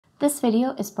This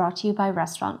video is brought to you by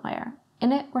Restaurantware.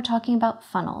 In it, we're talking about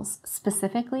funnels,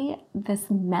 specifically this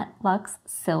Metlux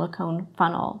silicone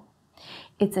funnel.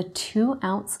 It's a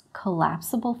 2-ounce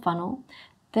collapsible funnel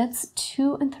that's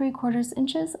 2 3/4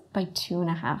 inches by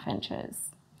 2.5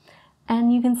 inches.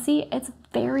 And you can see it's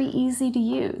very easy to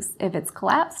use. If it's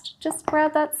collapsed, just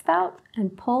grab that spout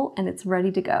and pull and it's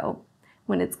ready to go.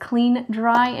 When it's clean,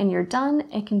 dry, and you're done,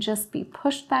 it can just be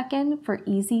pushed back in for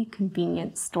easy,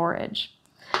 convenient storage.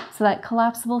 So that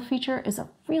collapsible feature is a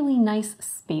really nice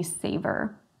space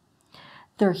saver.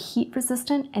 They're heat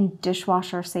resistant and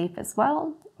dishwasher safe as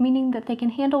well, meaning that they can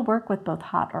handle work with both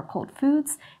hot or cold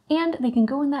foods, and they can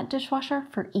go in that dishwasher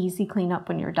for easy cleanup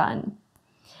when you're done.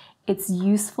 It's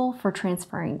useful for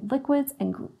transferring liquids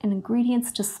and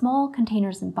ingredients to small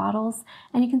containers and bottles,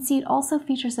 and you can see it also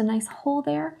features a nice hole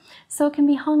there, so it can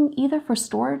be hung either for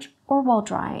storage or while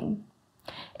drying.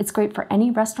 It's great for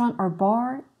any restaurant or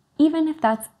bar, even if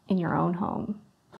that's in your own home.